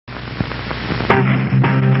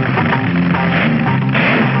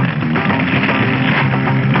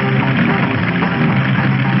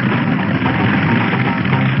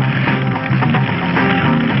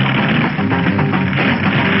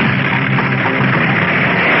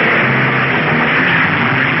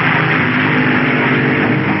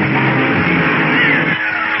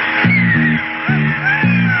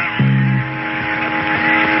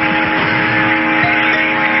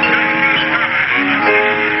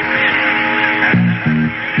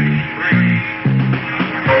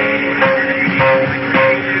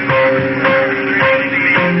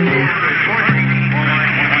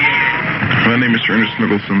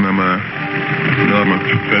troublesome than my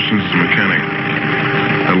profession as a mechanic,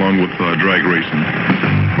 along with drag racing.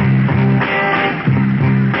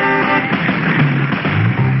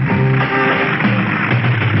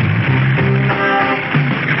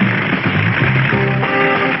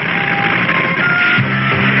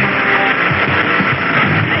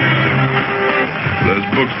 There's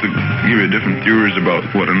books that give you different theories about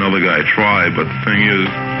what another guy tried, but the thing is,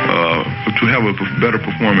 to have a better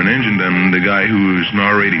performing engine than the guy who's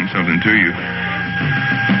narrating something to you.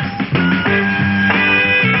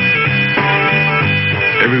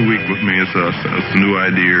 Every week with me it's a new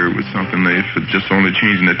idea with something that if it's just only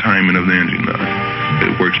changing the timing of the engine,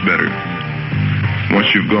 it works better. Once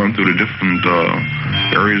you've gone through the different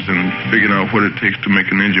areas and figured out what it takes to make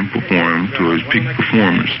an engine perform to its peak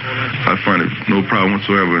performance, I find it no problem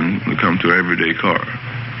whatsoever when it comes to an everyday car.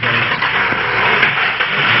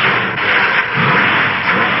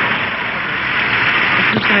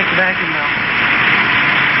 Disconnect the vacuum now.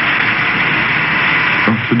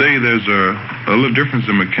 Today there's a little difference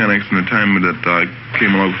in mechanics in the time that I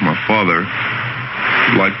came along with my father.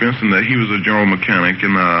 Like, for instance, that he was a general mechanic,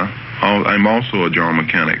 and I'm also a general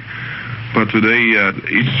mechanic. But today,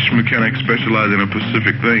 each mechanic specializes in a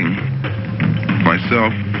specific thing.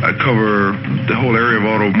 Myself, I cover the whole area of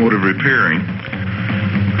automotive repairing.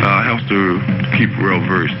 I have to keep real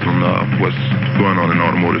versed on what's going on in the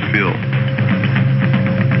automotive field.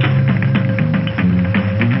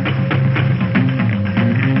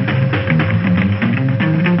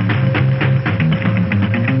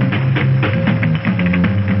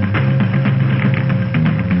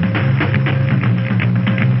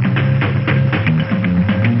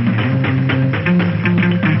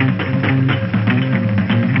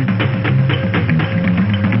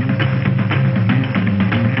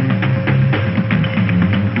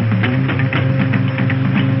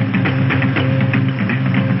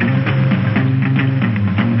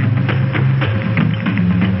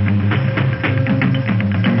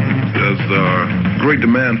 Great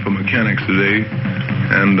demand for mechanics today,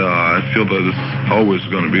 and I feel that it's always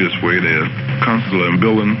going to be this way. They're constantly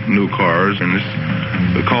building new cars, and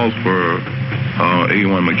it calls for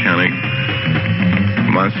A1 mechanic.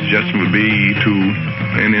 My suggestion would be to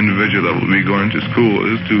any individual that will be going to school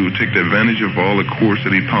is to take the advantage of all the course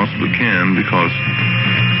that he possibly can, because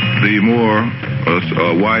the more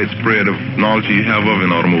widespread of knowledge you have of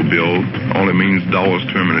an automobile only means dollars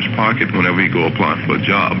to him in his pocket whenever he go apply for a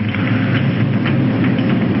job.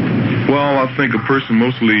 Well, I think a person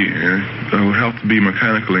mostly would have to be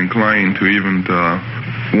mechanically inclined to even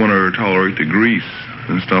want to tolerate the grease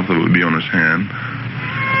and stuff that would be on his hand.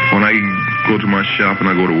 When I go to my shop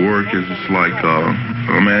and I go to work, it's just like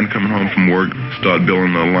a man coming home from work, start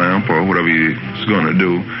building a lamp or whatever he's going to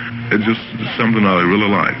do. It's just something I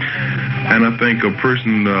really like. And I think a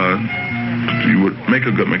person who would make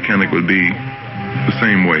a good mechanic would be the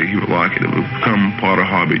same way. He would like it. It would become part of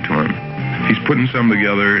a hobby to him. He's putting something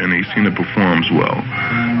together, and he's seen it performs well.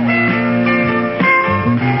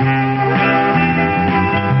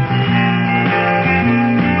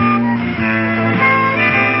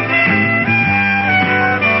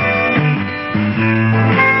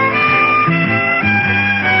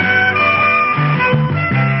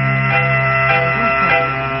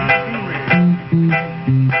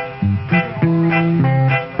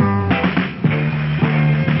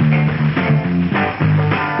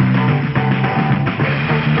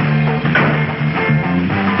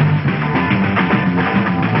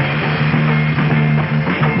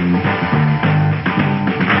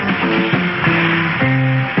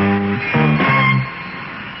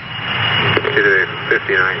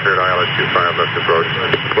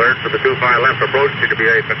 Cleared for the 25 left approach,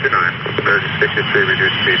 TWA 59. Cleared 63,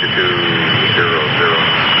 reduced speed to 200.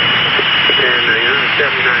 And United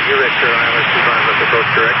 79, you're at your ILS 25 left approach,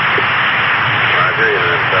 correct? Roger,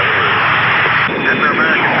 United 7. And for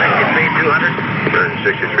American, speed 200.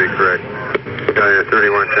 63, correct. United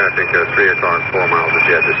 31 traffic, 3 o'clock, 4 miles of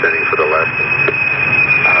jet descending for the left.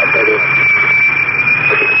 30.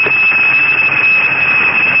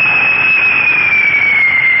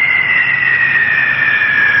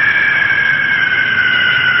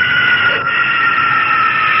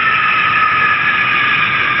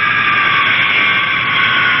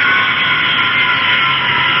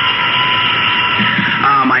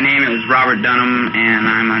 Robert Dunham, and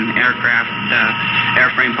I'm an aircraft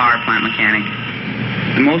airframe power plant mechanic.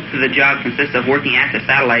 Most of the job consists of working at the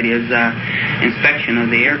satellite is inspection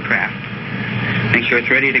of the aircraft. Make sure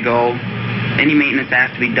it's ready to go. Any maintenance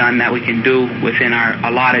has to be done that we can do within our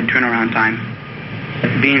allotted turnaround time.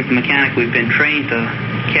 Being a mechanic, we've been trained to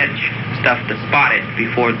catch stuff to spot it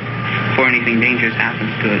before before anything dangerous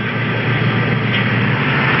happens to it.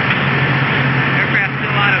 Aircraft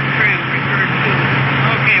still out of trim, referred to.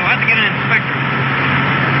 Okay, we'll have to get an inspector.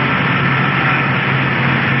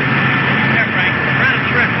 There, Frank. Run a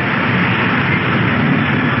trip.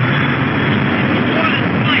 One in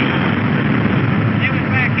flight. They was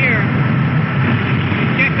back here.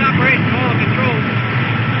 Checked operation, all the controls.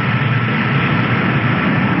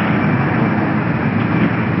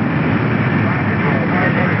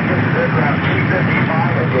 Aircraft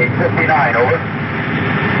 355 at gate 59, over.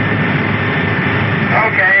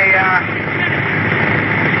 Okay,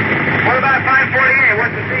 what about 548?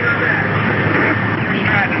 What's the scene on that?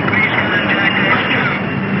 Stratton, please contact X2.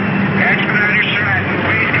 Expediter Stratton,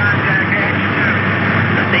 please contact X2.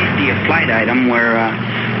 A safety of flight item where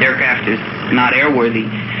the aircraft is not airworthy.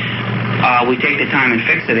 We take the time and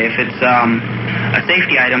fix it. If it's a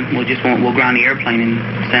safety item, we'll ground the airplane and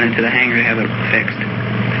send it to the hangar to have it fixed.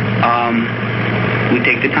 We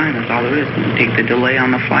take the time, that's all there is. We take the delay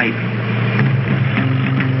on the flight.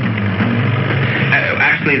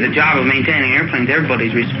 Actually, the job of maintaining airplanes is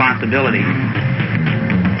everybody's responsibility.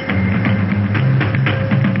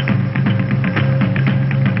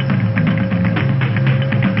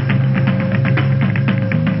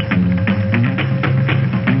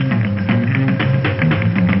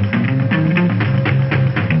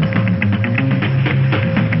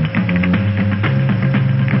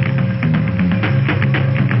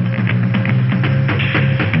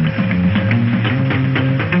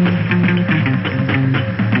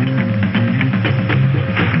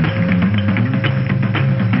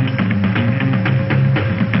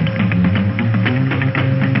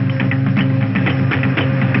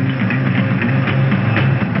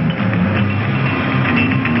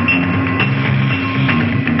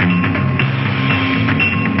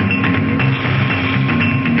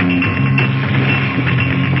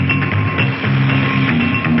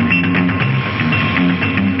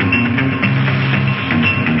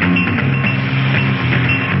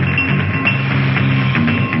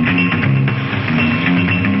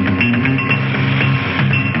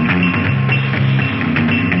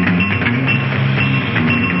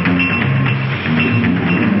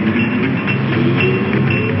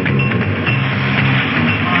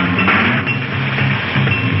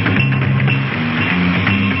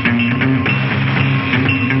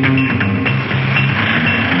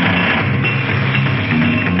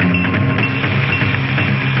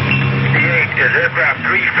 Aircraft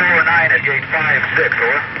 349 at gate 56,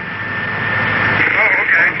 over. Oh,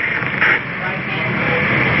 okay.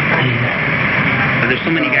 There's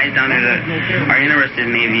so many guys down there that are interested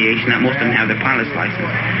in aviation that most of them have their pilot's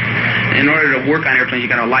license. In order to work on airplanes, you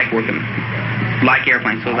got to like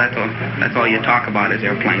airplanes. So that's all you talk about is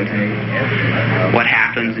airplanes. What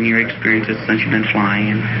happens in your experiences since you've been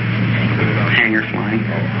flying and hangar flying.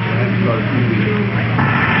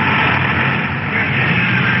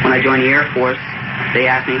 When I joined the Air Force, they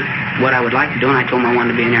asked me what I would like to do, and I told them I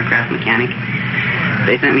wanted to be an aircraft mechanic.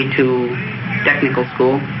 They sent me to technical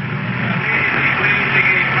school.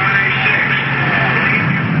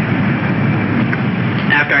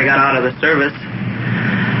 After I got out of the service,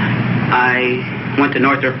 I went to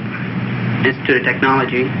Northrop Institute of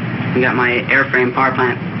Technology and got my airframe power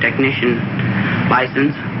plant technician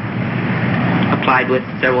license. Applied with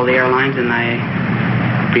several of the airlines, and I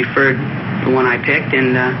preferred the one I picked,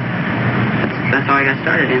 and that's how I got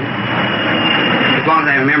started in. As long as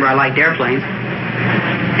I remember, I liked airplanes,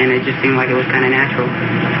 and it just seemed like it was kind of natural.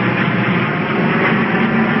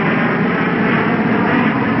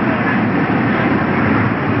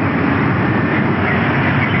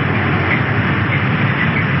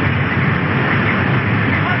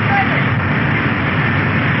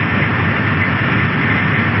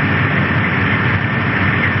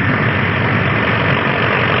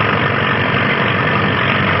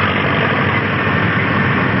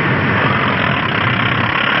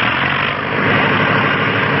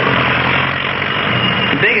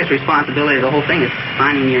 Responsibility of the whole thing is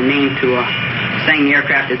signing your name to saying the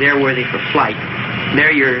aircraft is airworthy for flight.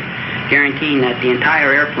 There you're guaranteeing that the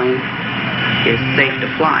entire airplane is safe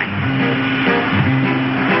to fly.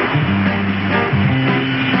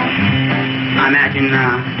 I imagine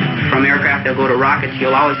from aircraft they'll go to rockets,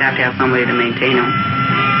 you'll always have to have somebody to maintain them,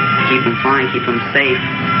 keep them flying, keep them safe.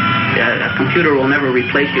 A computer will never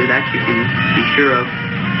replace you, that you can be sure of.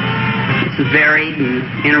 It's varied and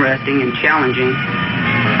interesting and challenging.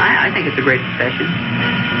 I think it's a great profession.